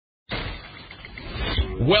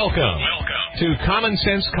Welcome to Common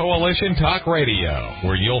Sense Coalition Talk Radio,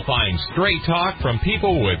 where you'll find straight talk from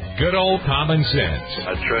people with good old common sense.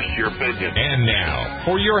 I trust your opinion. And now,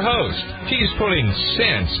 for your host, she's putting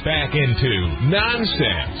sense back into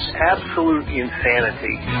nonsense. Absolute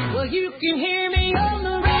insanity. Well, you can hear me on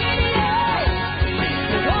the radio.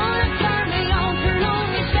 You wanna turn me on, turn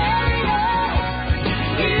on your stereo.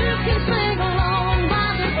 You can sing along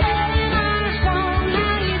while they're playing our song.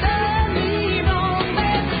 Now you better be wrong,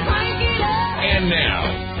 let's crank it up. And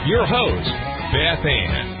now, your host, Beth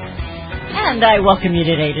Ann. And I welcome you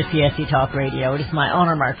today to CSC Talk Radio. It is my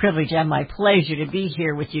honor, my privilege, and my pleasure to be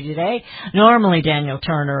here with you today. Normally, Daniel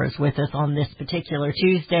Turner is with us on this particular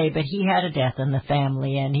Tuesday, but he had a death in the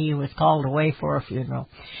family, and he was called away for a funeral.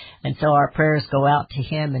 And so our prayers go out to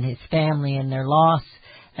him and his family and their loss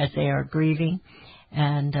as they are grieving.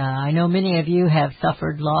 And I know many of you have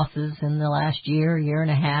suffered losses in the last year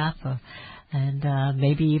and a half, and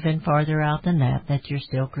maybe even farther out than that you're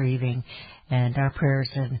still grieving. And our prayers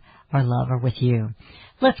and our love are with you.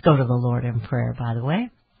 Let's go to the Lord in prayer, by the way.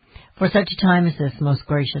 For such a time as this, most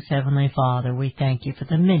gracious Heavenly Father, we thank you for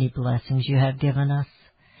the many blessings you have given us,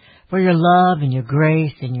 for your love and your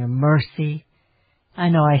grace and your mercy. I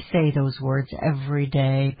know I say those words every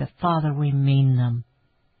day, but Father, we mean them.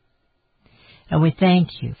 And we thank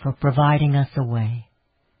you for providing us a way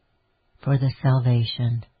for the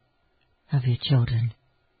salvation of your children.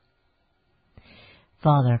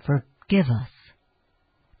 Father, forgive us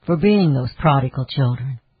for being those prodigal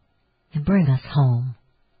children, and bring us home.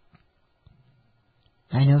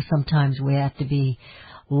 I know sometimes we have to be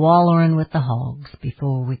wallowing with the hogs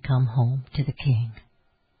before we come home to the King.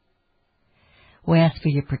 We ask for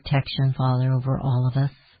your protection, Father, over all of us,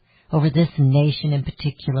 over this nation in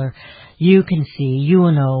particular. You can see,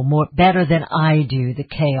 you know more better than I do the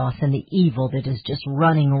chaos and the evil that is just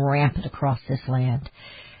running rampant across this land,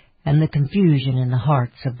 and the confusion in the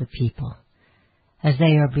hearts of the people, as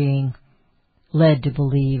they are being led to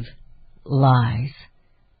believe lies.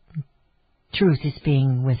 Truth is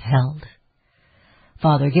being withheld.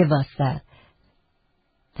 Father, give us that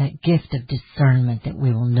gift of discernment that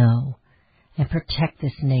we will know and protect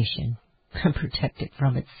this nation and protect it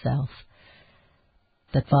from itself.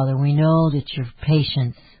 But Father, we know that your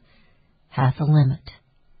patience hath a limit,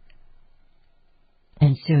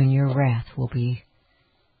 and soon your wrath will be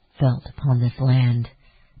felt upon this land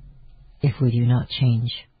if we do not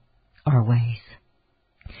change our ways.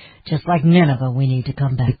 Just like Nineveh, we need to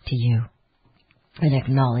come back to you and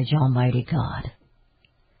acknowledge Almighty God.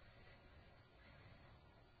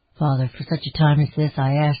 Father, for such a time as this,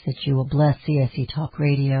 I ask that you will bless CSC Talk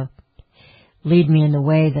Radio. Lead me in the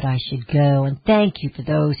way that I should go, and thank you for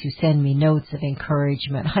those who send me notes of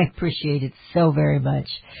encouragement. I appreciate it so very much.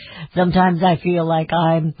 Sometimes I feel like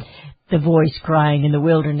I'm the voice crying in the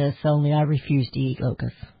wilderness, only I refuse to eat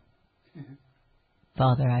locusts.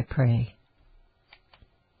 Father, I pray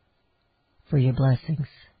for your blessings,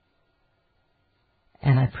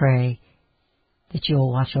 and I pray that you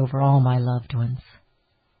will watch over all my loved ones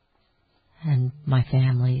and my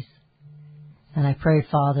families. And I pray,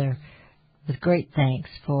 Father, with great thanks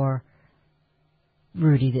for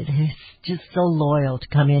Rudy, that is just so loyal to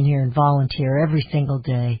come in here and volunteer every single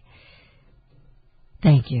day.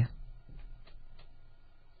 Thank you.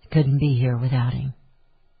 I couldn't be here without him.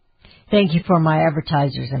 Thank you for my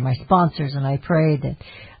advertisers and my sponsors, and I pray that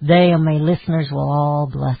they and my listeners will all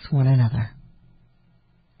bless one another.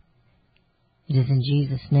 It is in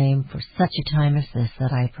Jesus' name, for such a time as this,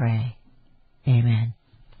 that I pray. Amen.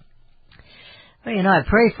 Well, I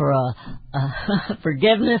pray for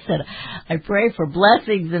forgiveness, and I pray for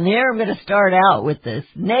blessings, and here I'm going to start out with this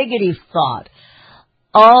negative thought.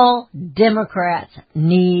 All Democrats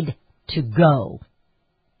need to go.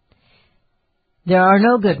 There are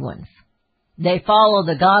no good ones. They follow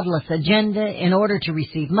the godless agenda in order to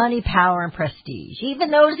receive money, power, and prestige,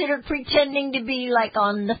 even those that are pretending to be like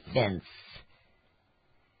on the fence.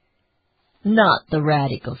 Not the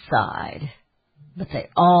radical side, but they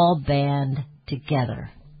all band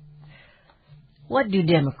together. What do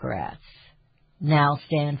Democrats now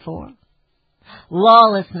stand for?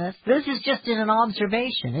 Lawlessness. This is just an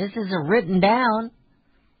observation. This isn't written down.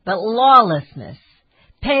 But lawlessness.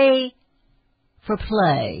 Pay for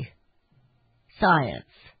play. Science.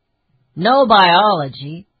 No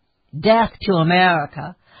biology. Death to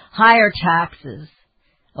America. Higher taxes.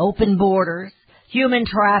 Open borders. Human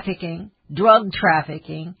trafficking. Drug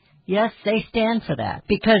trafficking. Yes, they stand for that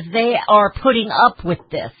because they are putting up with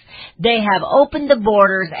this. They have opened the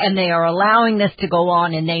borders and they are allowing this to go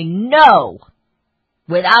on, and they know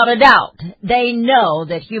Without a doubt, they know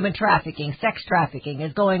that human trafficking, sex trafficking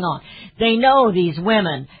is going on. They know these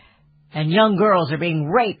women and young girls are being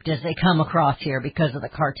raped as they come across here because of the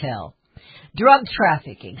cartel. Drug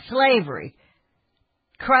trafficking, slavery,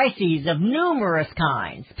 crises of numerous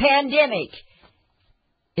kinds, pandemic.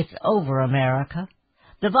 It's over, America.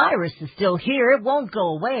 The virus is still here. It won't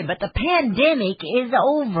go away, but the pandemic is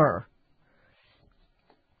over.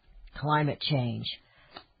 Climate change.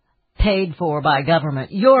 Paid for by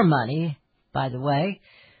government. Your money, by the way.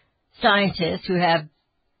 Scientists who have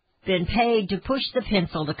been paid to push the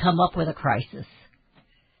pencil to come up with a crisis.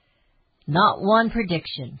 Not one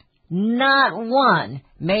prediction, not one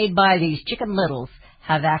made by these Chicken Littles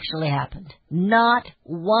have actually happened. Not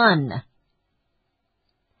one.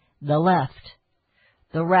 The left,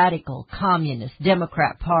 the radical, communist,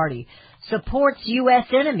 Democrat Party, supports U.S.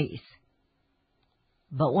 enemies,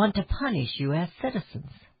 but want to punish U.S.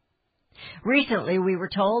 citizens. Recently, we were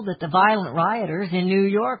told that the violent rioters in New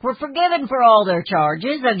York were forgiven for all their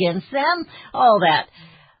charges against them, all that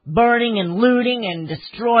burning and looting and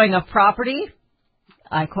destroying of property.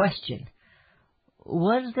 I question,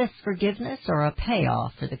 was this forgiveness or a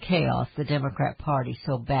payoff for the chaos the Democrat Party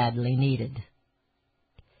so badly needed?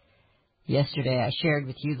 Yesterday, I shared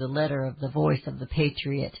with you the letter of the Voice of the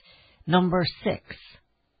Patriot, number 6,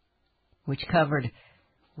 which covered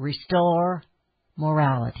Restore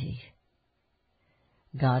Morality.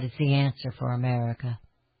 God is the answer for America.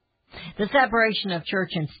 The separation of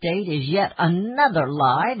church and state is yet another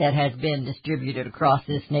lie that has been distributed across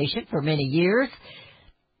this nation for many years.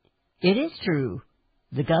 It is true,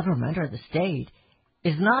 the government or the state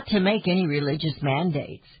is not to make any religious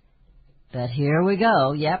mandates. But here we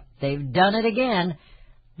go. Yep, they've done it again.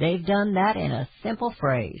 They've done that in a simple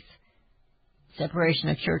phrase. Separation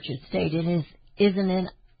of church and state isn't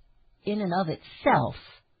in and of itself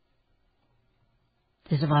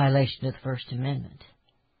is a violation of the First Amendment.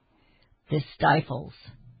 This stifles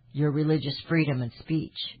your religious freedom and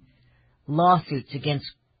speech. Lawsuits against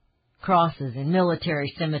crosses in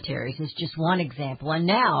military cemeteries is just one example. And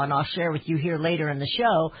now, and I'll share with you here later in the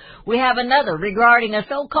show, we have another regarding a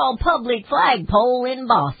so-called public flagpole in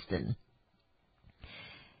Boston.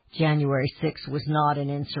 January 6th was not an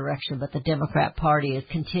insurrection, but the Democrat Party is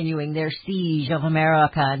continuing their siege of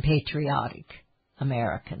America and patriotic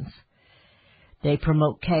Americans. They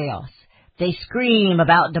promote chaos. They scream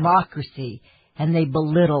about democracy, and they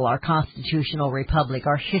belittle our constitutional republic,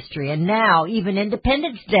 our history, and now even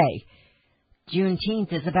Independence Day.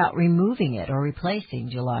 Juneteenth is about removing it or replacing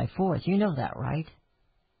July 4th. You know that, right?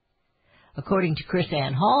 According to Chris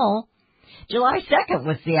Ann Hall, July 2nd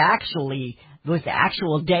was the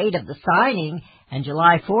actual date of the signing, and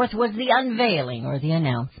July 4th was the unveiling or the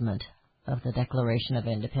announcement of the Declaration of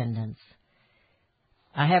Independence.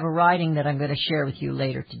 I have a writing that I'm going to share with you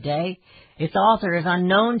later today. Its author is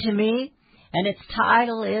unknown to me, and its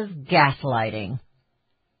title is Gaslighting.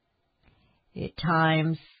 At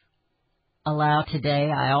times allow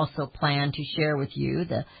today, I also plan to share with you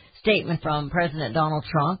the statement from President Donald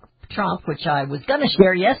Trump, which I was going to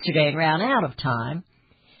share yesterday and ran out of time.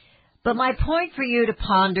 But my point for you to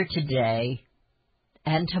ponder today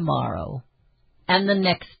and tomorrow and the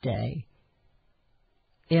next day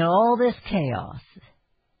in all this chaos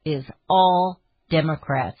is all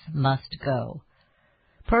Democrats must go.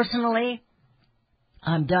 Personally,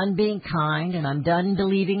 I'm done being kind and I'm done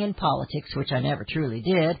believing in politics, which I never truly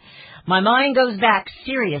did. My mind goes back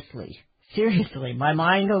seriously, my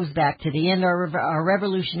mind goes back to the end of our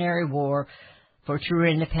Revolutionary War for true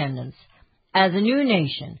independence. As a new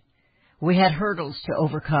nation, we had hurdles to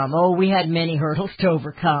overcome. Oh, we had many hurdles to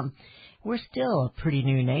overcome. We're still a pretty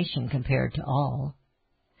new nation compared to all.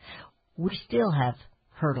 We still have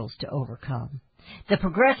hurdles to overcome. The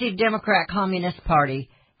Progressive Democrat Communist Party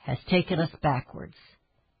has taken us backwards.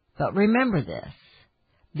 But remember this.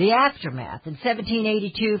 The aftermath in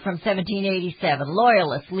 1782 from 1787,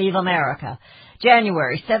 Loyalists leave America.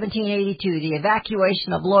 January 1782, the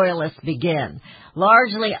evacuation of Loyalists begin.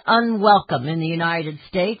 Largely unwelcome in the United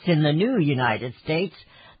States, in the new United States,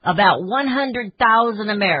 about 100,000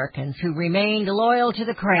 Americans who remained loyal to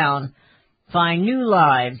the Crown find new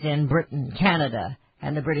lives in Britain, Canada,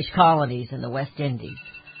 and the British colonies in the West Indies.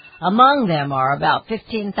 Among them are about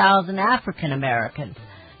 15,000 African Americans,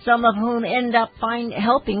 some of whom end up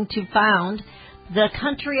helping to found the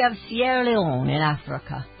country of Sierra Leone in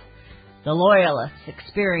Africa. The Loyalists'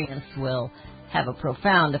 experience will have a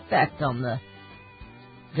profound effect on the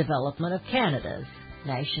development of Canada's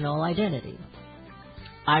national identity.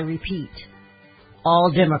 I repeat,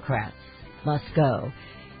 all Democrats must go.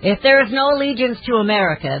 If there is no allegiance to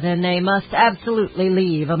America, then they must absolutely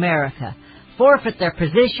leave America. forfeit their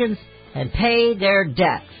positions, and pay their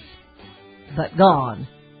debts. But gone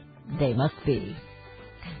they must be.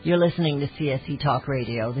 You're listening to CSC Talk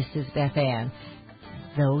Radio. This is Beth Ann.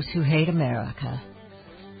 Those who hate America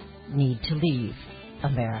need to leave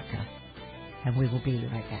America. And we will be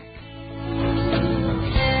right back.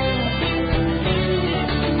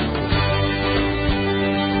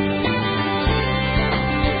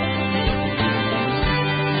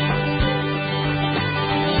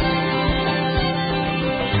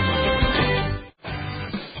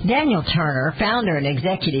 Daniel Turner, founder and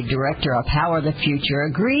executive director of Power the Future,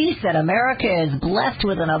 agrees that America is blessed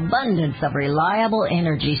with an abundance of reliable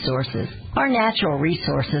energy sources. Our natural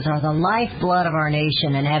resources are the lifeblood of our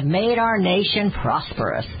nation and have made our nation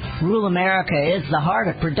prosperous. Rural America is the heart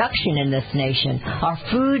of production in this nation. Our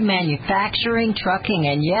food, manufacturing, trucking,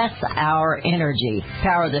 and yes, our energy.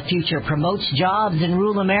 Power the Future promotes jobs in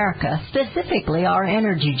rural America, specifically our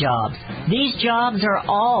energy jobs. These jobs are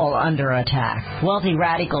all under attack. Wealthy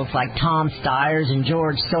radicals like Tom Stiers and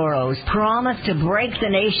George Soros promise to break the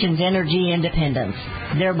nation's energy independence.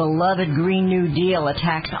 Their beloved Green New Deal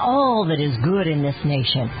attacks all that is good in this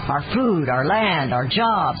nation. Our food, our land, our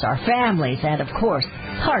jobs, our families, and of course,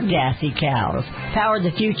 our gassy cows. Power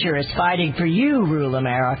the Future is fighting for you, rural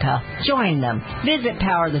America. Join them. Visit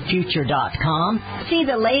PowerTheFuture.com. See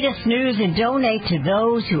the latest news and donate to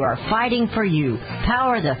those who are fighting for you.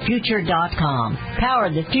 PowerTheFuture.com.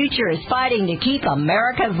 Power the Future is fighting to keep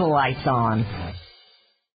America's lights on.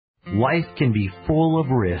 Life can be full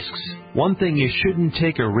of risks. One thing you shouldn't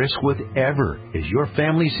take a risk with ever is your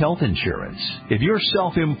family's health insurance. If you're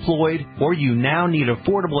self-employed or you now need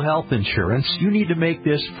affordable health insurance, you need to make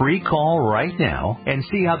this free call right now and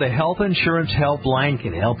see how the Health Insurance Helpline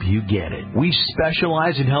can help you get it. We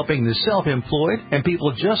specialize in helping the self-employed and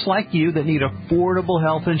people just like you that need affordable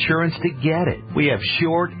health insurance to get it. We have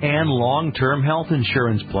short and long-term health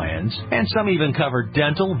insurance plans, and some even cover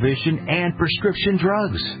dental, vision, and prescription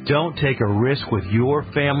drugs. Don't take a risk with your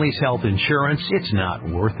family's health insurance. It's not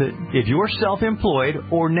worth it. If you're self-employed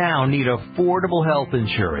or now need affordable health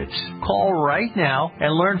insurance, call right now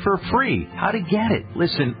and learn for free how to get it.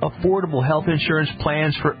 Listen, affordable health insurance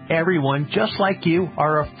plans for everyone just like you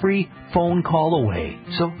are a free phone call away.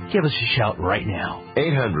 So give us a shout right now.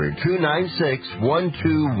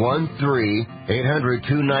 800-296-1213.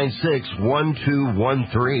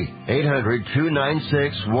 800-296-1213.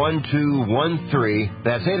 800-296-1213.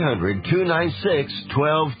 That's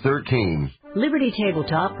 800-296-1213. Liberty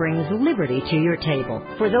Tabletop brings liberty to your table.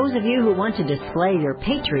 For those of you who want to display your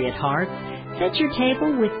patriot heart, set your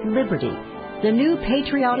table with Liberty, the new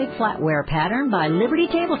patriotic flatware pattern by Liberty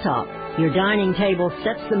Tabletop. Your dining table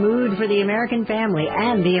sets the mood for the American family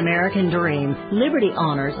and the American dream. Liberty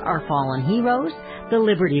honors our fallen heroes, the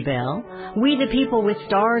Liberty Bell, We the People with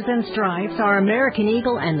Stars and Stripes, our American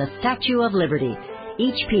Eagle, and the Statue of Liberty.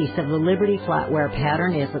 Each piece of the Liberty flatware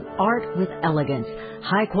pattern is an art with elegance,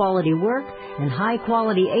 high-quality work, and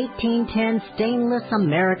high-quality 1810 stainless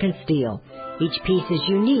American steel. Each piece is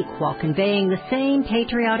unique while conveying the same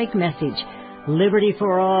patriotic message, liberty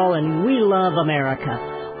for all and we love America.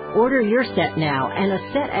 Order your set now and a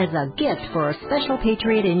set as a gift for a special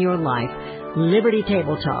patriot in your life. Liberty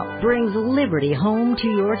Tabletop brings liberty home to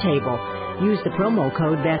your table. Use the promo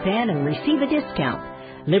code BethAnn and receive a discount.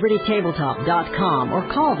 LibertyTabletop.com or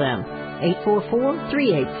call them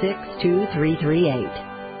 844-386-2338.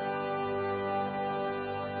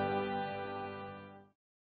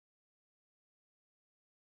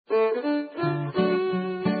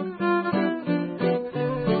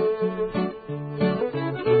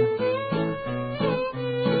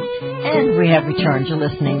 And we have returned to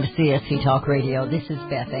listening to CSC Talk Radio. This is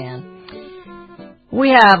Beth Ann. We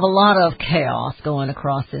have a lot of chaos going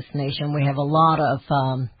across this nation. We have a lot of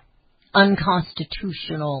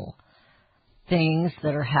unconstitutional things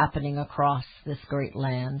that are happening across this great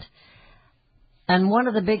land. And one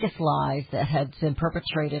of the biggest lies that has been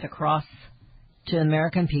perpetrated across to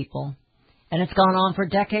American people, and it's gone on for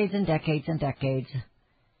decades and decades and decades,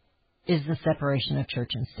 is the separation of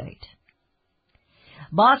church and state.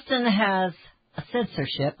 Boston has a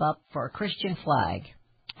censorship up for a Christian flag,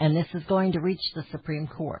 and this is going to reach the Supreme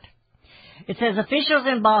Court. It says officials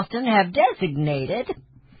in Boston have designated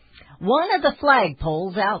one of the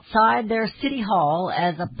flagpoles outside their city hall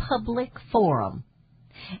as a public forum,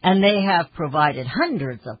 and they have provided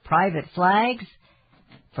hundreds of private flags,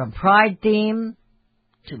 from pride theme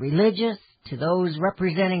to religious to those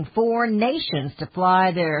representing foreign nations, to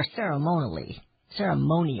fly there ceremonially.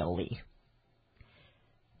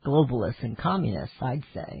 Globalists and communists, I'd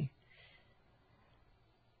say.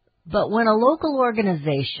 But when a local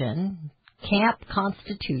organization, Camp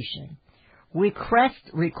Constitution,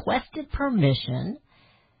 requested permission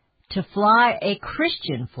to fly a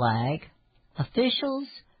Christian flag. Officials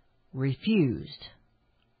refused.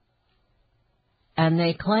 And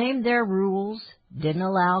they claimed their rules didn't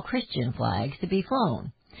allow Christian flags to be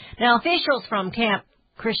flown. Now, officials from Camp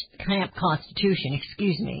Constitution,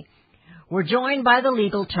 were joined by the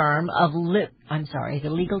legal team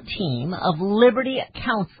of Liberty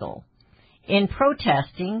Counsel in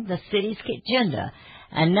protesting the city's agenda,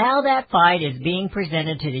 and now that fight is being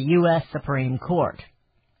presented to the U.S. Supreme Court.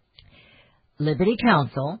 Liberty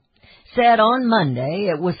Counsel said on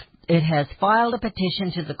Monday it has filed a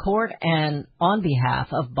petition to the court and on behalf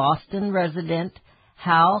of Boston resident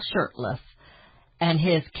Hal Shurtleff and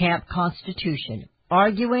his Camp Constitution,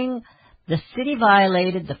 arguing the city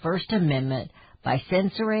violated the First Amendment by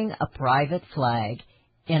censoring a private flag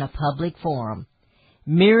in a public forum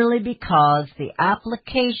merely because the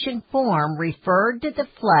application form referred to the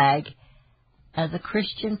flag as a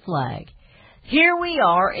Christian flag. Here we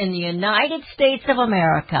are in the United States of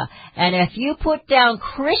America, and if you put down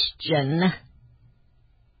Christian,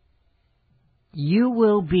 you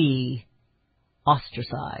will be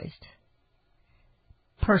ostracized,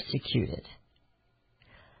 persecuted,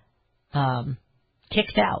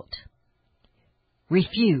 kicked out,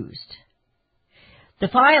 refused. The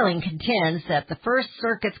filing contends that the First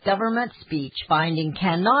Circuit's government speech finding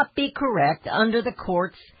cannot be correct under the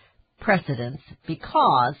court's precedents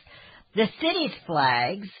because the city's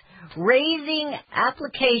flag's raising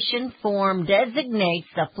application form designates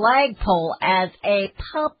the flagpole as a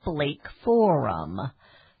public forum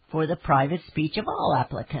for the private speech of all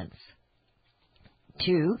applicants.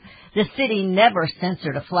 2, the city never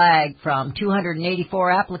censored a flag from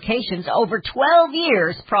 284 applications over 12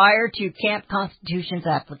 years prior to Camp Constitution's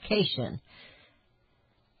application.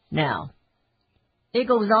 Now, it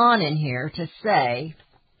goes on in here to say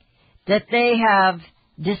that they have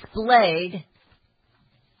displayed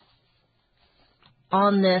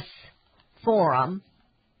on this forum,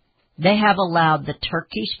 they have allowed the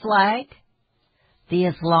Turkish flag, the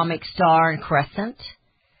Islamic Star and Crescent,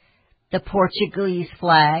 the Portuguese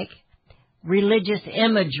flag, religious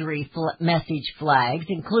imagery message flags,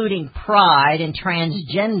 including pride and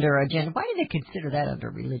transgender agenda. Why do they consider that under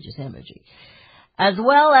religious imagery? As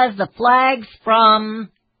well as the flags from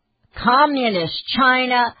communist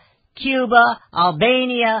China, Cuba,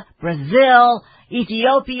 Albania, Brazil,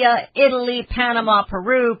 Ethiopia, Italy, Panama,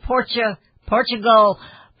 Peru, Portugal,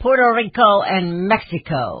 Puerto Rico, and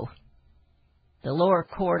Mexico. The lower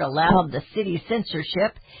court allowed the city's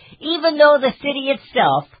censorship, even though the city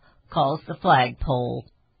itself calls the flagpole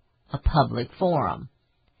a public forum.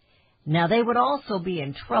 Now, they would also be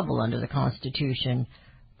in trouble under the Constitution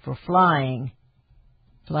for flying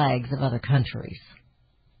flags of other countries.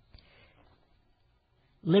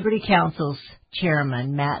 Liberty Counsel's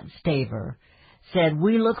chairman, Matt Staver, said,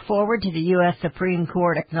 "We look forward to the U.S. Supreme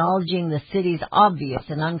Court acknowledging the city's obvious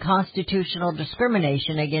and unconstitutional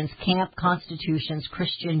discrimination against Camp Constitution's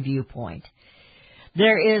Christian viewpoint.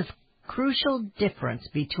 There is crucial difference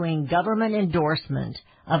between government endorsement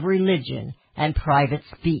of religion and private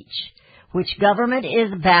speech, which government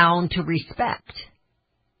is bound to respect.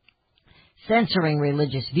 Censoring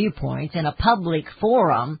religious viewpoints in a public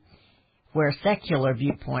forum where secular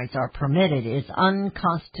viewpoints are permitted is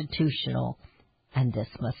unconstitutional, and this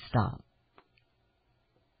must stop.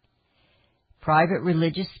 Private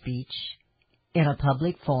religious speech in a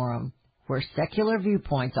public forum where secular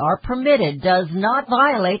viewpoints are permitted does not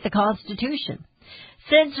violate the Constitution.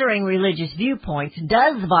 Censoring religious viewpoints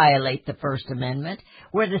does violate the First Amendment,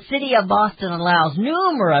 where the City of Boston allows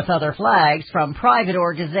numerous other flags from private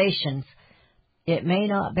organizations. It may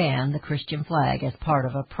not ban the Christian flag as part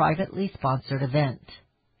of a privately sponsored event."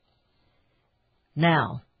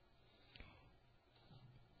 Now,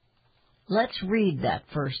 let's read that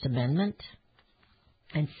First Amendment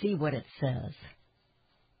and see what it says.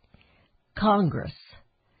 Congress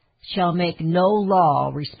shall make no law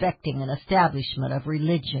respecting an establishment of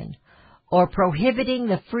religion or prohibiting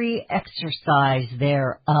the free exercise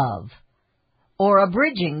thereof, or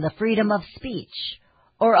abridging the freedom of speech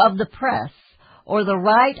or of the press, or the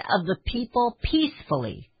right of the people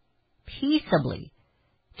peaceably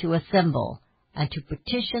to assemble and to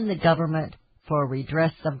petition the government for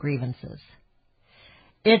redress of grievances.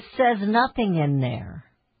 It says nothing in there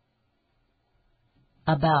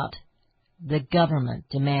about the government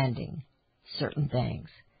demanding certain things.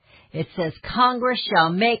 It says Congress shall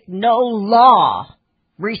make no law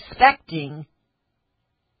respecting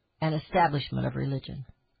an establishment of religion.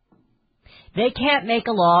 They can't make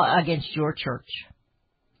a law against your church.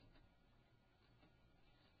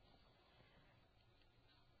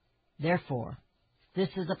 Therefore, this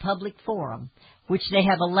is a public forum, which they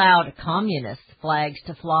have allowed communist flags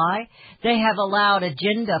to fly. They have allowed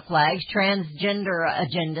agenda flags, transgender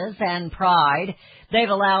agendas, and pride. They've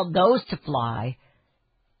allowed those to fly,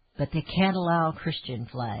 but they can't allow a Christian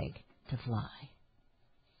flag to fly.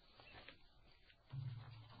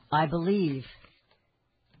 I believe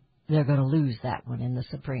they're going to lose that one in the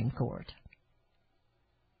Supreme Court.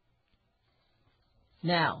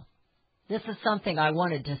 Now, this is something I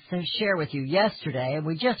wanted to share with you yesterday, and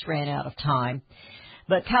we just ran out of time.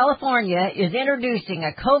 But California is introducing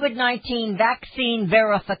a COVID-19 vaccine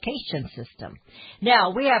verification system.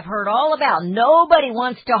 Now, we have heard all about nobody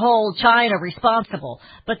wants to hold China responsible,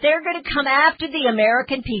 but they're going to come after the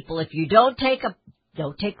American people if you don't take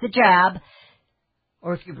the jab,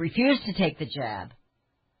 or if you refuse to take the jab,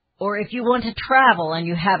 or if you want to travel and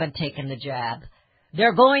you haven't taken the jab.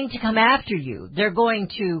 They're going to come after you. They're going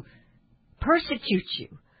to persecute you.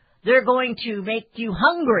 They're going to make you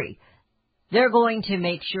hungry. They're going to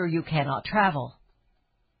make sure you cannot travel.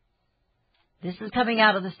 This is coming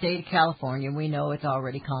out of the state of California. We know it's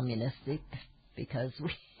already communistic because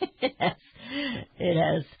it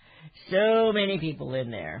has so many people in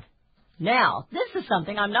there. Now, this is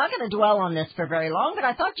something, I'm not going to dwell on this for very long, but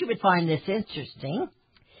I thought you would find this interesting.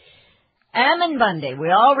 Ammon Bundy. We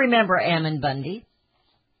all remember Ammon Bundy.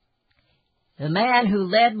 The man who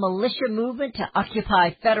led militia movement to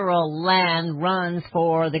occupy federal land runs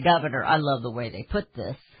for the governor. I love the way they put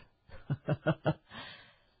this.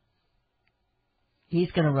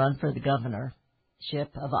 He's going to run for the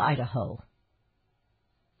governorship of Idaho.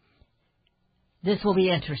 This will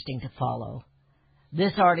be interesting to follow.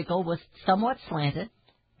 This article was somewhat slanted,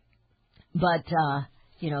 but,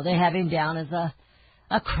 they have him down as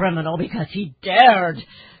a criminal because he dared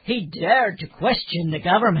to question the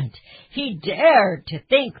government. He dared to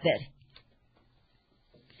think that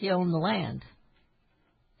he owned the land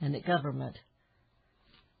and the government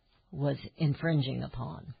was infringing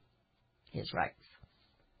upon his rights.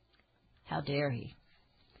 How dare he?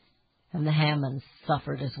 And the Hammonds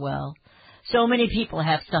suffered as well. So many people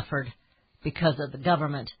have suffered because of the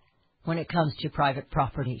government when it comes to private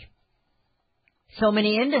property. So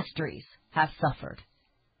many industries have suffered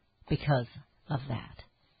because of that.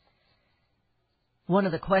 One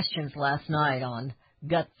of the questions last night on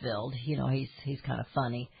Gutfeld, he's kind of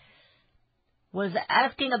funny, was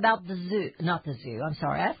asking about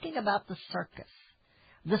asking about the circus.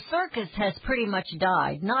 The circus has pretty much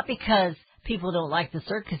died, not because people don't like the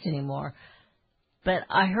circus anymore, but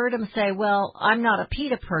I heard him say, well, I'm not a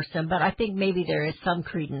PETA person, but I think maybe there is some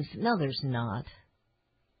credence. No, there's not.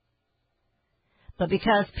 But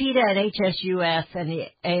because PETA and HSUS and the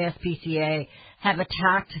ASPCA have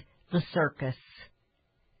attacked the circus,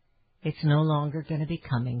 it's no longer going to be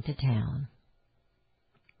coming to town.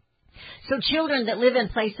 So children that live in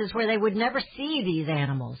places where they would never see these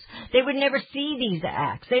animals, they would never see these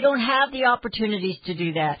acts, they don't have the opportunities to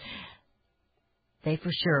do that, they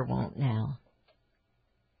for sure won't now.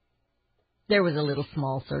 There was a little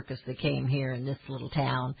small circus that came here in this little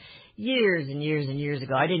town years and years and years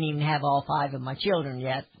ago. I didn't even have all 5 of my children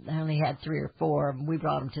yet. I only had 3 or 4 of them. We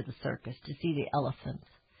brought them to the circus to see the elephants.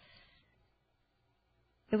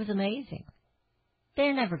 It was amazing.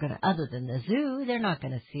 They're never going to, other than the zoo, they're not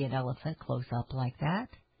going to see an elephant close up like that.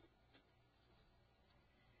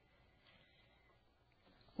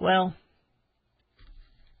 Well,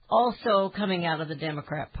 also coming out of the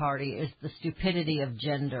Democrat Party is the stupidity of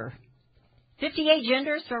gender. 58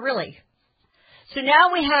 genders, or really? So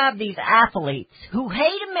now we have these athletes who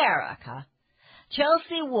hate America.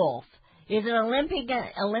 Chelsea Wolfe is an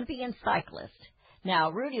Olympian cyclist.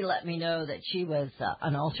 Now, Rudy let me know that she was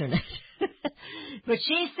an alternate. But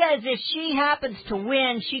she says if she happens to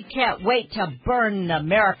win, she can't wait to burn the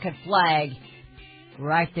American flag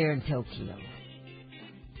right there in Tokyo.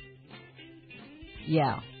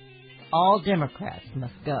 Yeah, all Democrats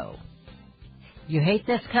must go. You hate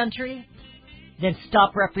this country? Then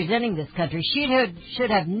stop representing this country. She should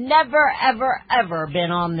have never, ever, ever been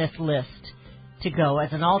on this list to go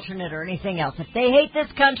as an alternate or anything else. If they hate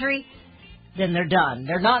this country, then they're done.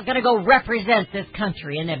 They're not going to go represent this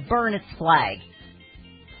country and then burn its flag.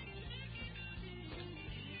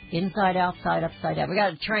 Inside, outside, upside down. We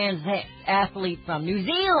got a trans athlete from New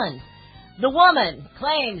Zealand. The woman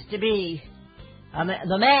claims to be,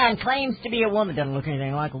 the man claims to be a woman. Doesn't look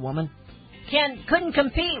anything like a woman. Couldn't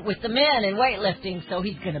compete with the men in weightlifting, so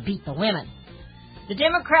he's going to beat the women. The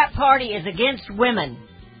Democrat Party is against women.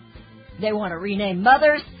 They want to rename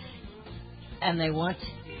mothers, and they want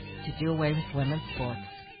to do away with women's sports.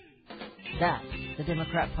 That's the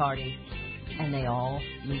Democrat Party and they all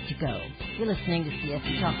need to go. You're listening to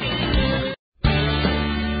CSC Talk Radio.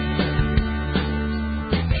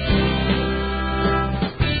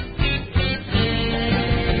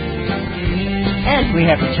 And we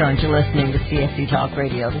have returned to listening to CSC Talk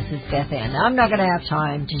Radio. This is Beth Ann. Now, I'm not going to have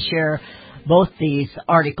time to share both these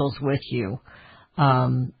articles with you.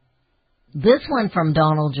 This one from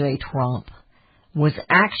Donald J. Trump was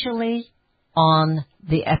actually on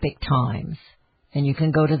the Epic Times, and you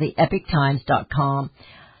can go to the epictimes.com.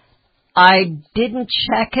 I didn't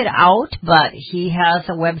check it out, but he has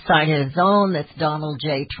a website of his own that's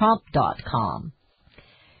donaldjtrump.com.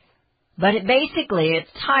 But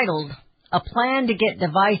it's titled, A Plan to Get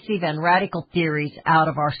Divisive and Radical Theories Out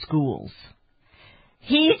of Our Schools.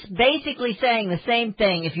 He's basically saying the same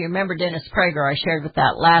thing. If you remember Dennis Prager, I shared with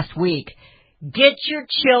that last week. Get your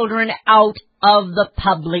children out of the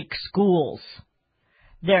public schools.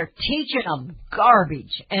 They're teaching them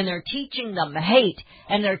garbage, and they're teaching them hate,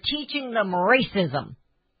 and they're teaching them racism.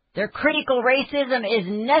 Their critical racism is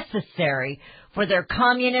necessary for their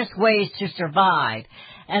communist ways to survive.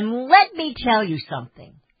 And let me tell you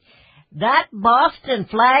something. That Boston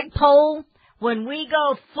flagpole, when we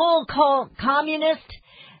go full communist,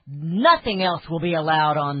 nothing else will be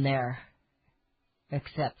allowed on there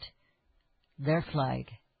except their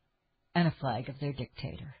flag and a flag of their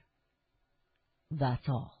dictator. That's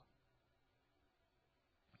all.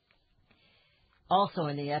 Also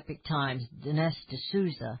in the Epic Times, Dinesh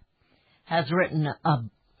D'Souza has written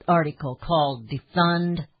an article called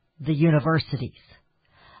Defund the Universities.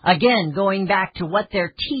 Again, going back to what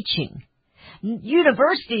they're teaching.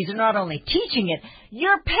 Universities are not only teaching it,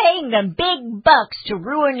 you're paying them big bucks to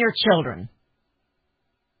ruin your children.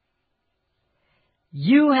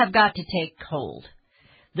 You have got to take hold.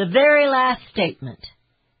 The very last statement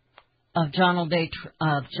of Donald J.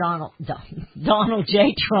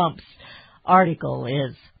 Trump's article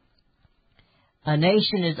is, a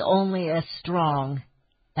nation is only as strong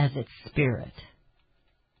as its spirit.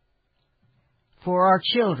 For our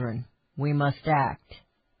children, we must act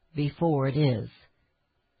before it is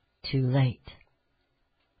too late.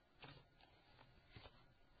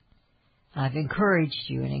 I've encouraged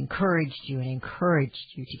you and encouraged you and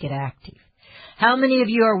encouraged you to get active. How many of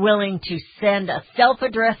you are willing to send a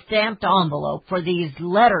self-addressed stamped envelope for these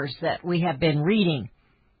letters that we have been reading?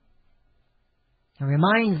 It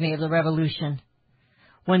reminds me of the Revolution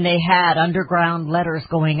when they had underground letters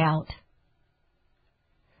going out.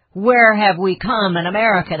 Where have we come in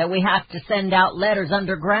America that we have to send out letters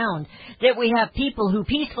underground? That we have people who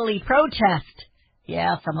peacefully protest.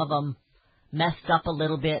 Yeah, some of them messed up a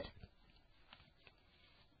little bit.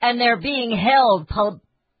 And they're being held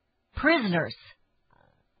prisoners,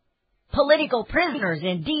 political prisoners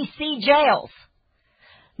in D.C. jails.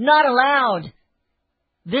 Not allowed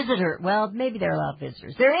maybe they're allowed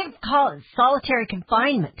visitors. They're in solitary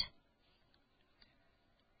confinement.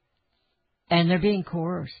 And they're being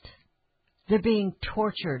coerced. They're being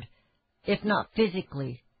tortured, if not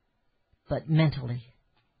physically, but mentally.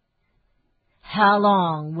 How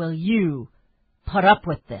long will you put up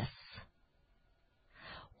with this?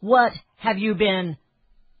 What is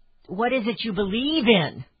it you believe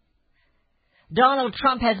in? Donald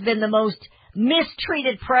Trump has been the most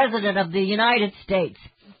mistreated president of the United States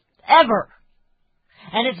ever.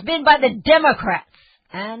 And it's been by the Democrats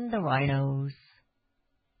and the rhinos.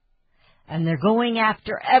 And they're going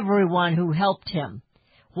after everyone who helped him.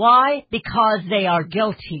 Why? Because they are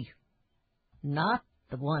guilty. Not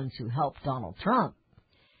the ones who helped Donald Trump.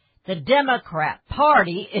 The Democrat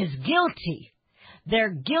Party is guilty.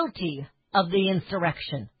 They're guilty of the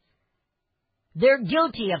insurrection. They're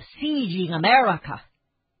guilty of sieging America.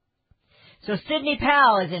 So Sidney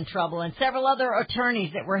Powell is in trouble, and several other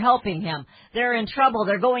attorneys that were helping him. They're in trouble.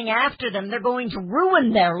 They're going after them. They're going to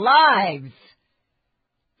ruin their lives.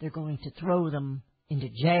 They're going to throw them into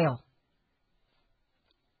jail.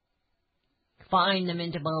 Fine them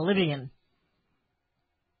into oblivion.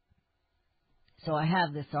 So I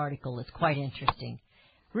have this article. It's quite interesting.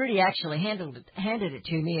 Rudy actually handed it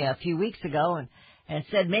to me a few weeks ago and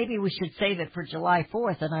said maybe we should save it for July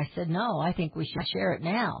 4th. And I said, no, I think we should share it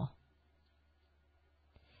now.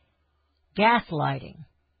 Gaslighting.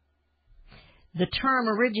 The term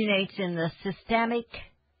originates in the systematic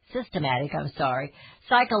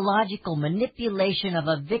psychological manipulation of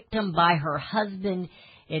a victim by her husband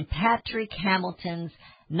in Patrick Hamilton's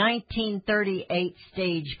 1938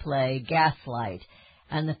 stage play, Gaslight,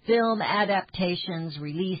 and the film adaptations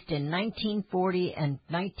released in 1940 and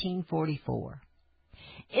 1944.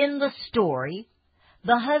 In the story,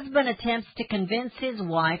 the husband attempts to convince his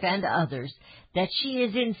wife and others that she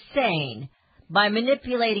is insane by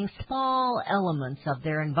manipulating small elements of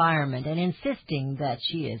their environment and insisting that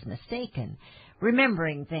she is mistaken,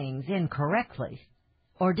 remembering things incorrectly,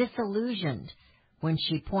 or disillusioned when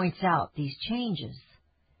she points out these changes.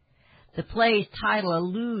 The play's title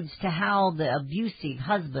alludes to how the abusive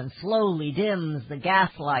husband slowly dims the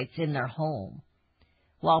gas lights in their home,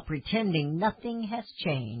 while pretending nothing has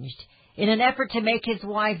changed in an effort to make his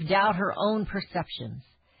wife doubt her own perceptions.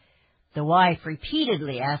 The wife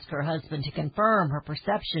repeatedly asks her husband to confirm her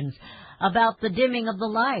perceptions about the dimming of the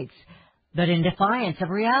lights, but in defiance of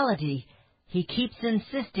reality, he keeps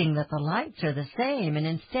insisting that the lights are the same, and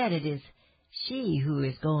instead it is she who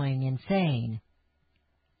is going insane.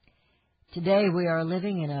 Today we are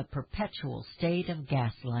living in a perpetual state of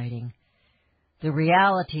gaslighting. The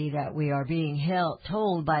reality that we are being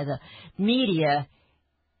told by the media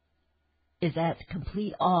is at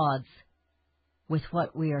complete odds with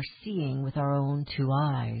what we are seeing with our own two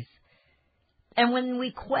eyes. And when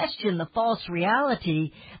we question the false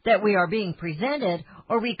reality that we are being presented,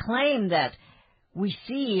 or we claim that we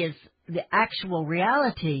see as the actual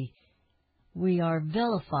reality, we are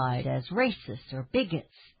vilified as racists or bigots,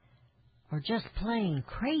 or just plain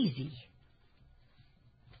crazy.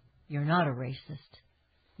 You're not a racist.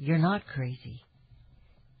 You're not crazy.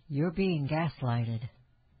 You're being gaslighted.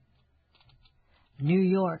 New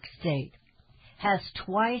York State has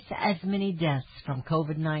twice as many deaths from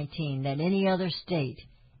COVID-19 than any other state,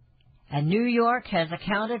 and New York has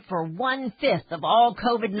accounted for 1/5 of all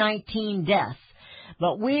COVID-19 deaths.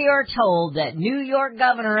 But we are told that New York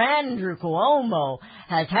Governor Andrew Cuomo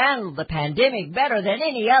has handled the pandemic better than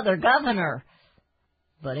any other governor.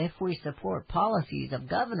 But if we support policies of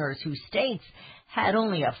governors whose states had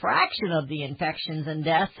only a fraction of the infections and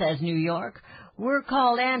deaths as New York, we're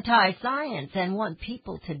called anti-science and want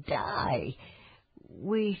people to die.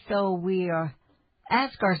 We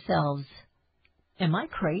ask ourselves, am I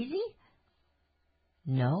crazy?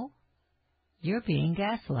 No, you're being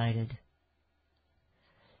gaslighted.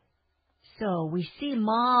 So we see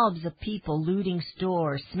mobs of people looting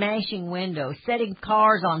stores, smashing windows, setting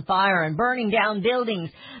cars on fire, and burning down buildings.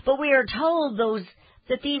 But we are told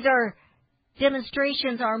that these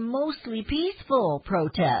demonstrations are mostly peaceful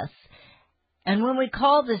protests. And when we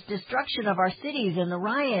call this destruction of our cities and the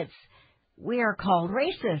riots, we are called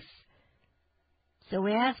racists. So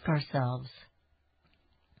we ask ourselves,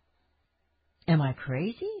 am I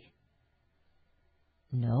crazy?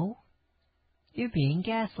 No, you're being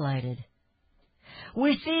gaslighted.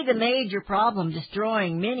 We see the major problem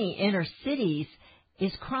destroying many inner cities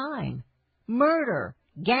is crime, murder,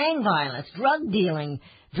 gang violence, drug dealing,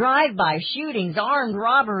 drive-by shootings, armed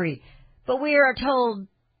robbery. But we are told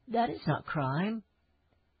that is not crime,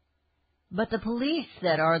 but the police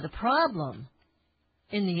that are the problem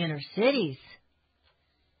in the inner cities.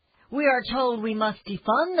 We are told we must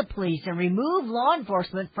defund the police and remove law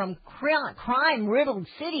enforcement from crime-riddled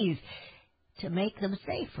cities to make them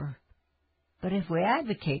safer. But if we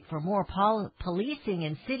advocate for more policing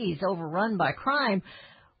in cities overrun by crime,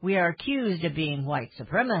 we are accused of being white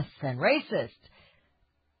supremacists and racist.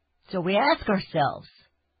 So we ask ourselves,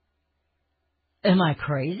 am I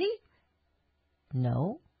crazy?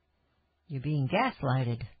 No, you're being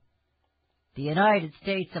gaslighted. The United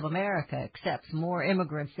States of America accepts more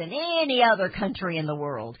immigrants than any other country in the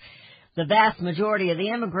world. The vast majority of the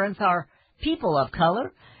immigrants are people of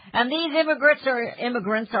color, and these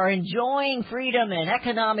immigrants are enjoying freedom and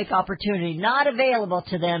economic opportunity not available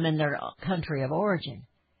to them in their country of origin.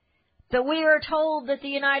 But we are told that the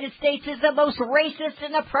United States is the most racist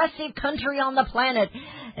and oppressive country on the planet,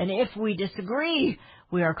 and if we disagree,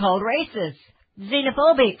 we are called racist,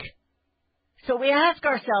 xenophobic. So we ask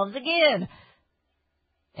ourselves again,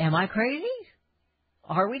 am I crazy?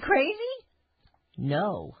 Are we crazy?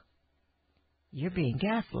 No. You're being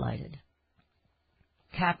gaslighted.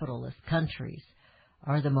 Capitalist countries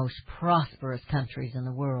are the most prosperous countries in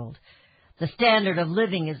the world. The standard of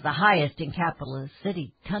living is the highest in capitalist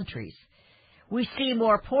city countries. We see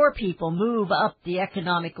more poor people move up the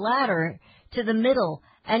economic ladder to the middle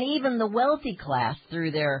and even the wealthy class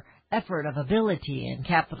through their effort of ability in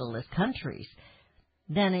capitalist countries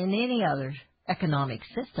than in any other economic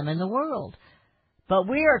system in the world. But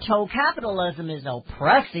we are told capitalism is an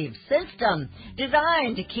oppressive system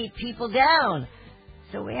designed to keep people down.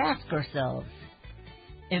 So we ask ourselves,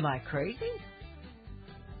 am I crazy?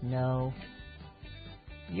 No,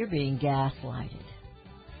 you're being gaslighted.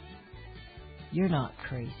 You're not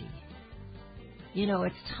crazy. You know,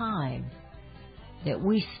 it's time that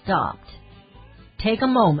we stopped, take a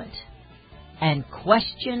moment, and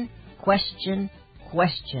question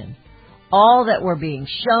all that we're being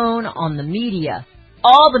shown on the media,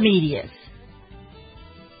 all the medias.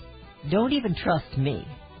 Don't even trust me.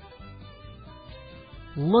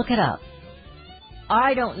 Look it up.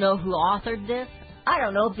 I don't know who authored this. I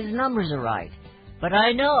don't know if his numbers are right. But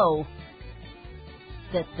I know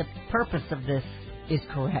that the purpose of this is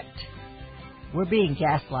correct. We're being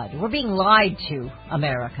gaslighted. We're being lied to,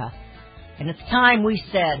 America. And it's time we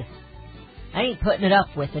said, I ain't putting it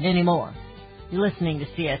up with it anymore. You're listening to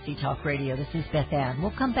CSC Talk Radio. This is Beth Ann.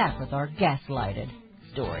 We'll come back with our gaslighted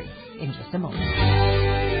story in just a moment.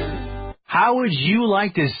 How would you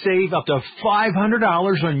like to save up to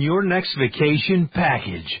 $500 on your next vacation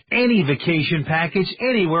package? Any vacation package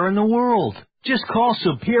anywhere in the world. Just call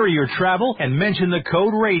Superior Travel and mention the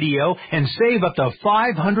code radio and save up to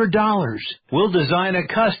 $500. We'll design a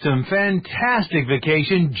custom, fantastic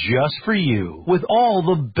vacation just for you with all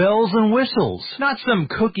the bells and whistles. Not some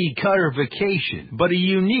cookie-cutter vacation, but a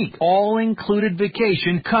unique, all-included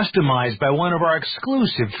vacation customized by one of our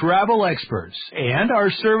exclusive travel experts. And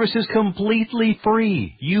our service is completely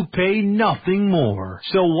free. You pay nothing more.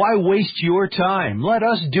 So why waste your time? Let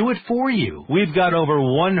us do it for you. We've got over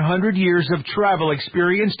 100 years of travel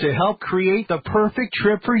experience to help create the perfect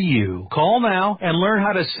trip for you. Call now and learn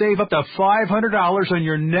how to save up to $500 on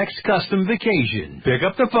your next custom vacation. Pick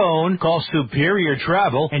up the phone, call Superior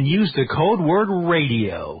Travel, and use the code word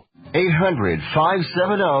radio.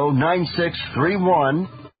 800-570-9631.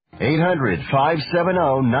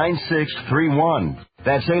 800-570-9631.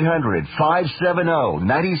 That's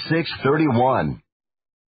 800-570-9631.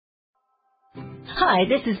 Hi,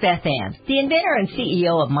 this is Beth Ann. The inventor and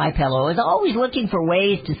CEO of MyPillow is always looking for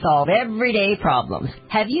ways to solve everyday problems.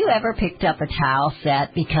 Have you ever picked up a towel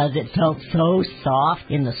set because it felt so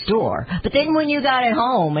soft in the store, but then when you got it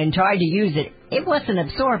home and tried to use it, it wasn't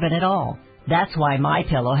absorbent at all? That's why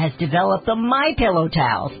MyPillow has developed the MyPillow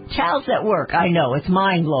towels. Towels that work. I know, it's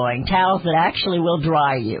mind-blowing. Towels that actually will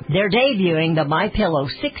dry you. They're debuting the MyPillow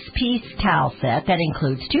 6-piece towel set that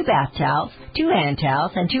includes 2 bath towels, 2 hand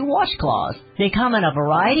towels, and 2 washcloths. They come in a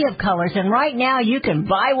variety of colors, and right now you can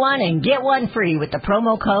buy one and get one free with the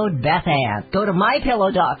promo code BethAnn. Go to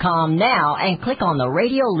MyPillow.com now and click on the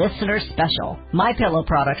radio listener special. MyPillow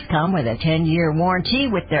products come with a 10-year warranty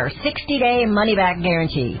with their 60-day money-back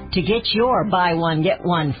guarantee. To get your buy one, get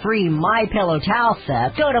one free MyPillow towel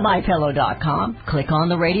set, go to MyPillow.com, click on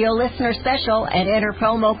the radio listener special, and enter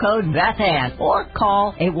promo code BethAnn, or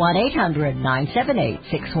call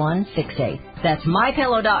 1-800-978-6168. That's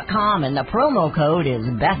MyPillow.com, and the promo code is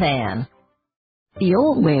BethAnn. The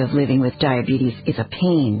old way of living with diabetes is a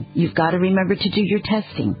pain. You've got to remember to do your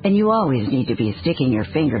testing, and you always need to be sticking your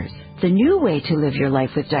fingers. The new way to live your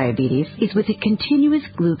life with diabetes is with a continuous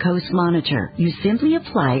glucose monitor. You simply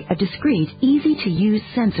apply a discreet, easy-to-use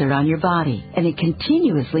sensor on your body, and it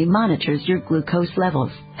continuously monitors your glucose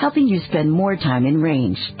levels, helping you spend more time in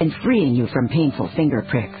range and freeing you from painful finger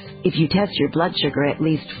pricks. If you test your blood sugar at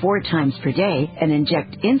least 4 times per day and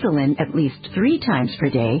inject insulin at least 3 times per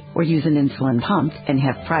day, or use an insulin pump and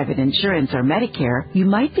have private insurance or Medicare, you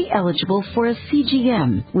might be eligible for a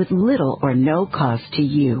CGM with little or no cost to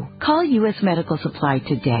you. Call U.S. Medical Supply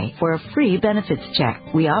today for a free benefits check.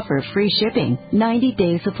 We offer free shipping,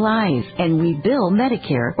 90-day supplies, and we bill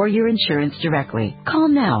Medicare or your insurance directly. Call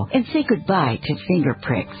now and say goodbye to finger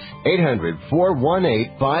pricks.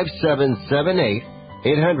 800-418-5778.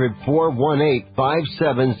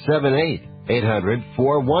 800-418-5778.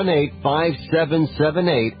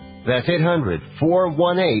 800-418-5778. That's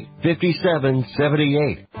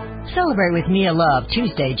 800-418-5778. Celebrate with Mia Love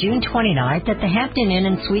Tuesday, June 29th at the Hampton Inn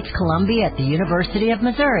and Suites Columbia at the University of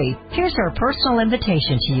Missouri. Here's her personal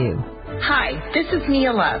invitation to you. Hi, this is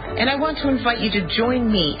Mia Love, and I want to invite you to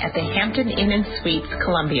join me at the Hampton Inn and Suites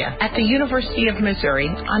Columbia at the University of Missouri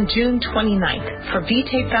on June 29th for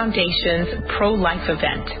Vitae Foundation's pro-life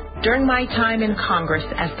event. During my time in Congress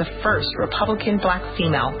as the first Republican black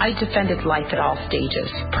female, I defended life at all stages.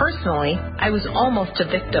 Personally, I was almost a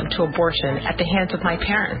victim to abortion at the hands of my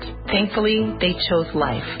parents. Thankfully, they chose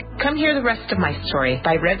life. Come hear the rest of my story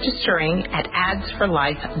by registering at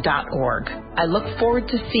adsforlife.org. I look forward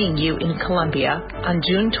to seeing you in Columbia on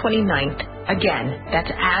June 29th. Again,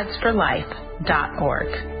 that's adsforlife.org.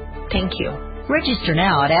 Thank you. Register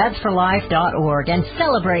now at adsforlife.org and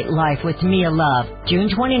celebrate life with Mia Love. June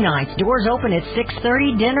 29th, doors open at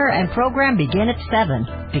 6:30, dinner and program begin at 7.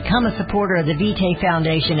 Become a supporter of the Vitae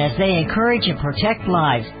Foundation as they encourage and protect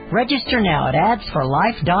lives. Register now at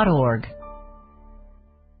adsforlife.org.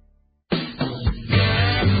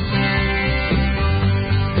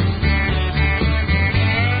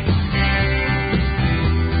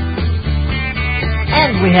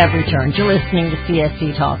 And we have returned. You're listening to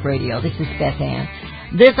CSC Talk Radio. This is Beth Ann.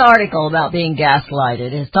 This article about being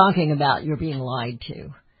gaslighted is talking about you're being lied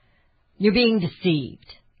to. You're being deceived.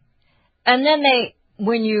 And then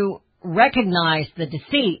when you recognize the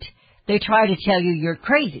deceit, they try to tell you you're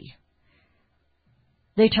crazy.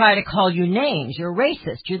 They try to call you names. You're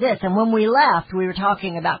racist. You're this. And when we left, we were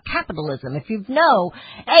talking about capitalism. If you know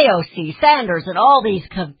AOC, Sanders, and all these,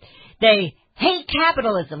 they hate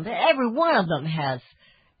capitalism. Every one of them has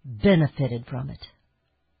benefited from it.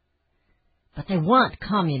 But they want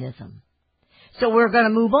communism. So we're going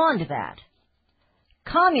to move on to that.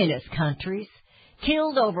 Communist countries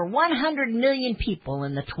killed over 100 million people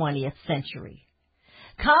in the 20th century.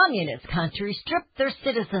 Communist countries strip their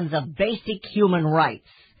citizens of basic human rights,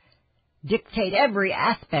 dictate every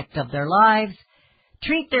aspect of their lives,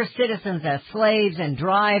 treat their citizens as slaves, and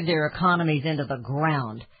drive their economies into the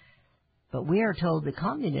ground. But we are told that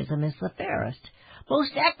communism is the fairest,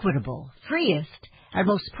 most equitable, freest, and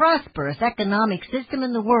most prosperous economic system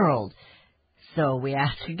in the world. So we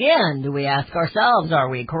ask again, do we ask ourselves, are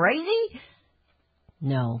we crazy?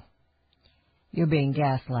 No. You're being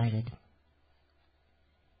gaslighted.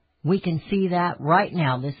 We can see that right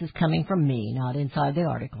now. This is coming from me, not inside the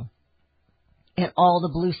article. In all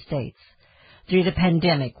the blue states, through the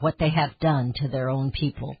pandemic, what they have done to their own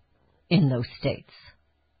people in those states.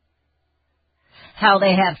 How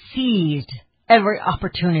they have seized every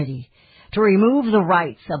opportunity to remove the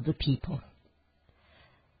rights of the people,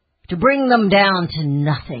 to bring them down to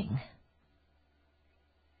nothing.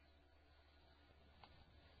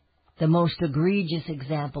 The most egregious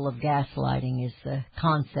example of gaslighting is the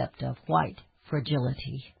concept of white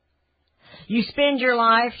fragility. You spend your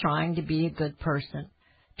life trying to be a good person,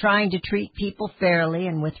 trying to treat people fairly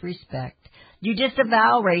and with respect. You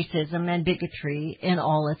disavow racism and bigotry in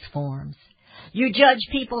all its forms. You judge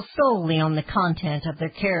people solely on the content of their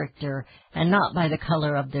character and not by the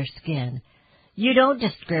color of their skin. You don't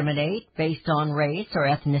discriminate based on race or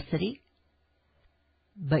ethnicity.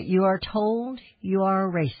 But you are told you are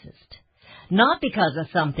a racist, not because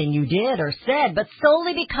of something you did or said, but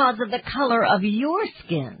solely because of the color of your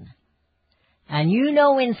skin. And you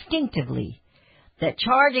know instinctively that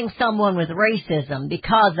charging someone with racism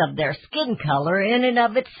because of their skin color in and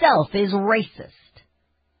of itself is racist.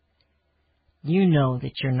 You know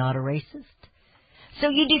that you're not a racist, so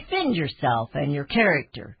you defend yourself and your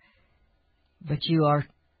character. But you are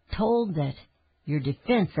told that your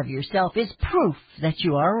defense of yourself is proof that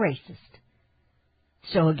you are a racist.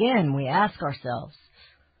 So again, we ask ourselves,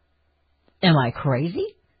 am I crazy?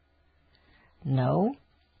 No,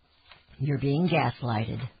 you're being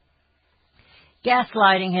gaslighted.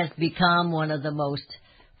 Gaslighting has become one of the most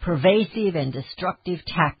pervasive and destructive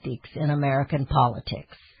tactics in American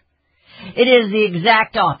politics. It is the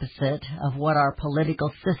exact opposite of what our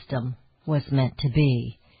political system was meant to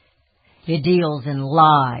be. It deals in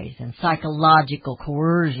lies and psychological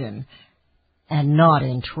coercion and not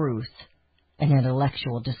in truth and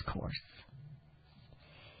intellectual discourse.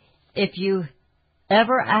 If you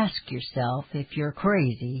ever ask yourself if you're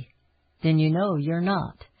crazy, then you know you're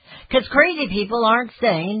not. Because crazy people aren't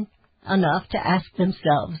sane enough to ask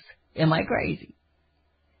themselves, am I crazy?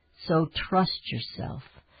 So trust yourself.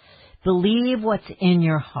 Believe what's in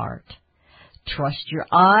your heart. Trust your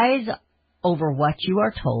eyes over what you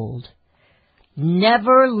are told.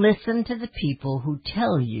 Never listen to the people who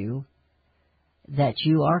tell you that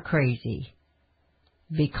you are crazy,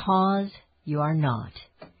 because you are not.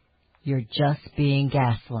 You're just being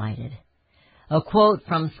gaslighted. A quote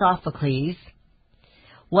from Sophocles,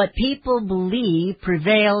 "What people believe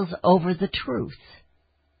prevails over the truth."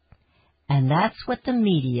 And that's what the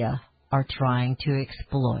media are trying to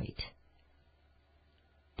exploit.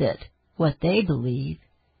 That what they believe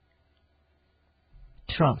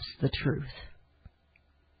trumps the truth.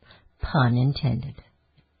 Pun intended.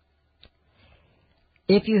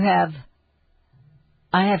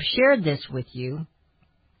 I have shared this with you.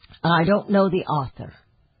 I don't know the author,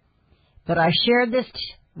 but I shared this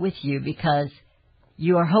with you because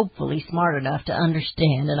you are hopefully smart enough to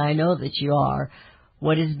understand, and I know that you are,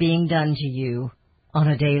 what is being done to you on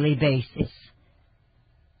a daily basis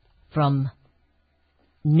from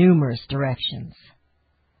numerous directions.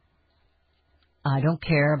 I don't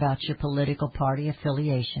care about your political party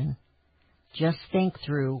affiliation. Just think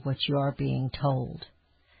through what you are being told.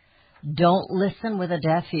 Don't listen with a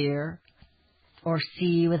deaf ear or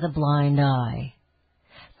see with a blind eye.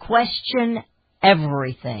 Question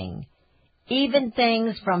everything, even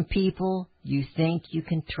things from people you think you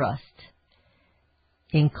can trust,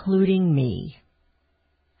 including me.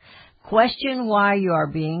 Question why you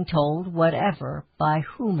are being told whatever by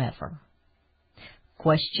whomever.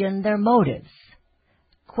 Question their motives.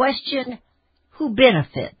 Question who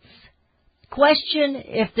benefits. Question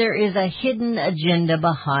if there is a hidden agenda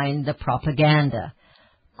behind the propaganda.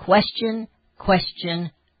 Question,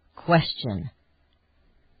 question, question.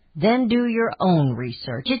 Then do your own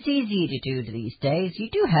research. It's easy to do these days. You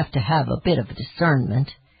do have to have a bit of discernment.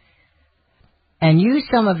 And use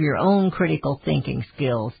some of your own critical thinking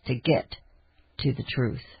skills to get to the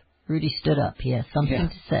truth. Rudy stood up. He has something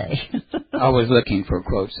to say. I was looking for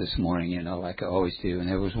quotes this morning, like I always do, and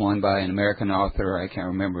there was one by an American author. I can't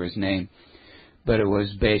remember his name, but it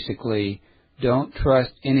was basically, don't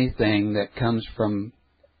trust anything that comes from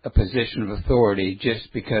a position of authority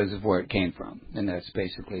just because of where it came from. And that's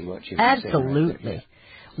basically what you were saying. Absolutely. Right there.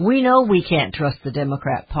 We know we can't trust the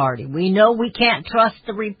Democrat Party. We know we can't trust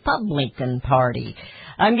the Republican Party.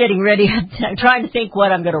 I'm getting ready. I'm trying to think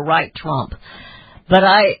what I'm going to write Trump. But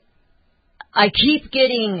I keep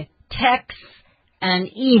getting texts and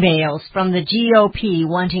emails from the GOP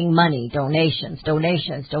wanting money, donations.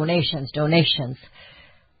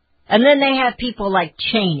 And then they have people like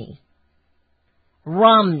Cheney,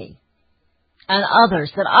 Romney, and others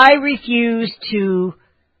that I refuse to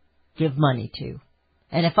give money to.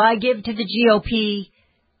 And if I give to the GOP,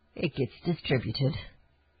 it gets distributed.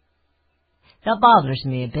 That bothers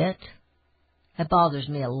me a bit. That bothers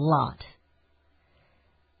me a lot.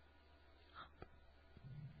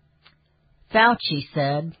 Fauci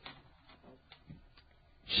said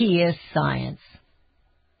he is science.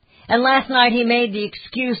 And last night he made the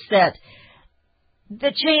excuse that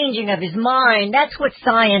the changing of his mind, that's what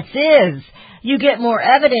science is. You get more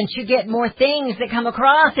evidence, you get more things that come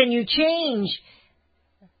across, and you change.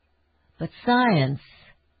 But science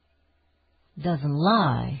doesn't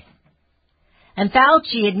lie. And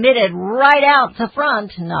Fauci admitted right out the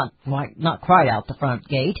front, not quite out the front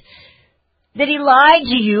gate, that he lied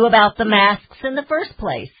to you about the masks in the first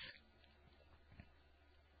place.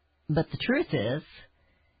 But the truth is,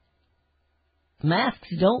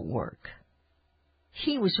 masks don't work.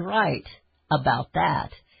 He was right about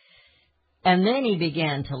that. And then he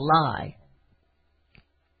began to lie,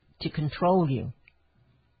 to control you,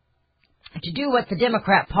 to do what the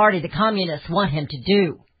Democrat Party, the communists, want him to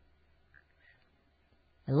do.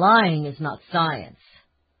 Lying is not science.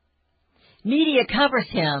 Media covers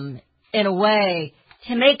him in a way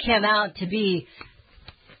to make him out to be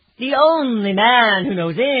the only man who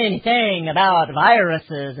knows anything about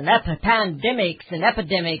viruses and pandemics and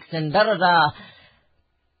epidemics and da-da-da.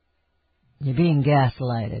 You're being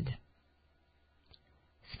gaslighted.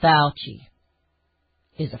 Fauci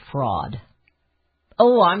is a fraud.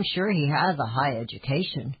 Oh, I'm sure he has a high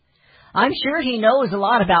education. I'm sure he knows a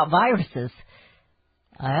lot about viruses.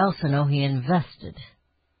 I also know he invested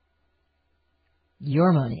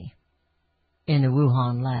your money in the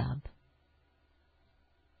Wuhan lab.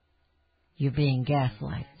 You're being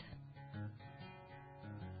gaslighted.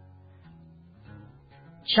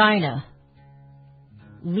 China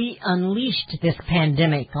unleashed this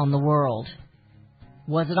pandemic on the world.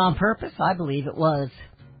 Was it on purpose? I believe it was.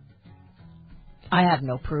 I have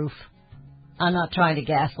no proof. I'm not trying to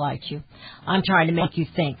gaslight you. I'm trying to make you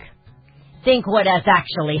think. Think what has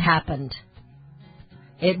actually happened.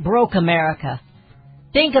 It broke America.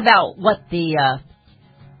 Think about what the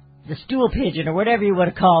stool pigeon, or whatever you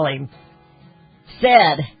want to call him,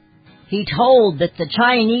 said. He told that the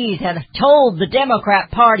Chinese had told the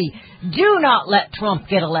Democrat Party, do not let Trump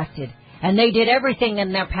get elected. And they did everything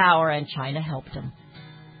in their power, and China helped him.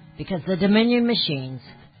 Because the Dominion machines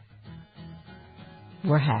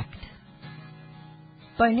were hacked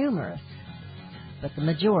by numerous. But the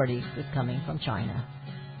majority was coming from China.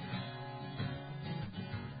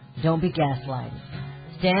 Don't be gaslighted.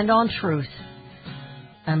 Stand on truth,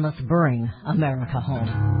 and let's bring America home.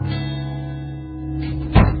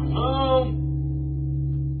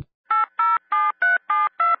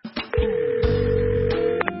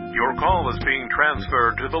 Your call is being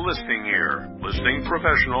transferred to the listening ear. Listening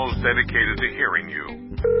professionals dedicated to hearing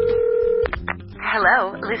you.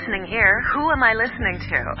 Hello, listening here. Who am I listening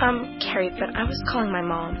to? Carrie, but I was calling my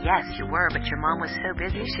mom. Yes, you were, but your mom was so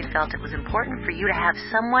busy she felt it was important for you to have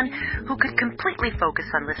someone who could completely focus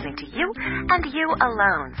on listening to you and you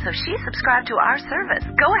alone. So she subscribed to our service.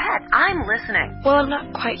 Go ahead, I'm listening. Well, I'm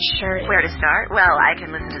not quite sure. Where to start? Well, I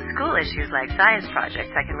can listen to school issues like science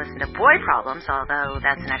projects. I can listen to boy problems, although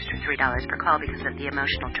that's an extra $3 per call because of the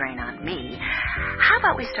emotional drain on me. How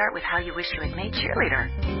about we start with how you wish you had made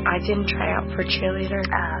cheerleader? I didn't try out for cheerleader.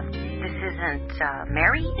 This isn't,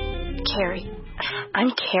 Mary? Carrie. I'm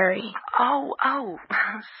Carrie. Oh,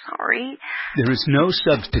 sorry. There is no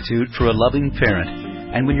substitute for a loving parent.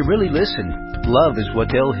 And when you really listen, love is what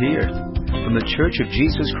they'll hear. from the Church of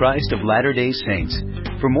Jesus Christ of Latter-day Saints.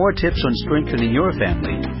 For more tips on strengthening your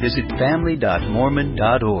family, visit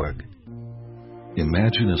family.mormon.org.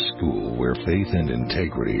 Imagine a school where faith and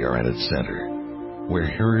integrity are at its center, where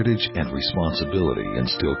heritage and responsibility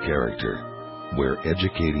instill character, where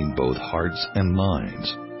educating both hearts and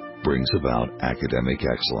minds brings about academic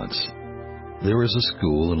excellence. There is a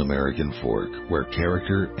school in American Fork where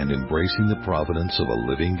character and embracing the providence of a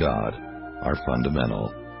living God are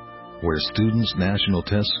fundamental, where students' national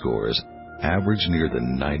test scores average near the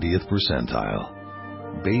 90th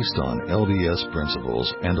percentile. Based on LDS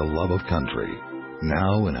principles and a love of country,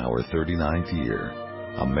 now in our 39th year,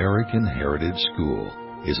 American Heritage School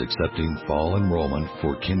is accepting fall enrollment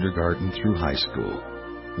for kindergarten through high school.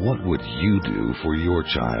 What would you do for your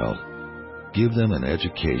child? Give them an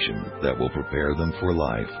education that will prepare them for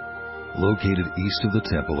life. Located east of the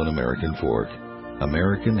temple in American Fork,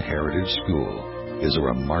 American Heritage School is a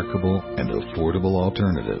remarkable and affordable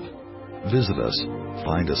alternative. Visit us,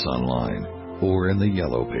 find us online, or in the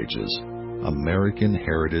Yellow Pages. American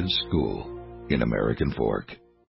Heritage School in American Fork.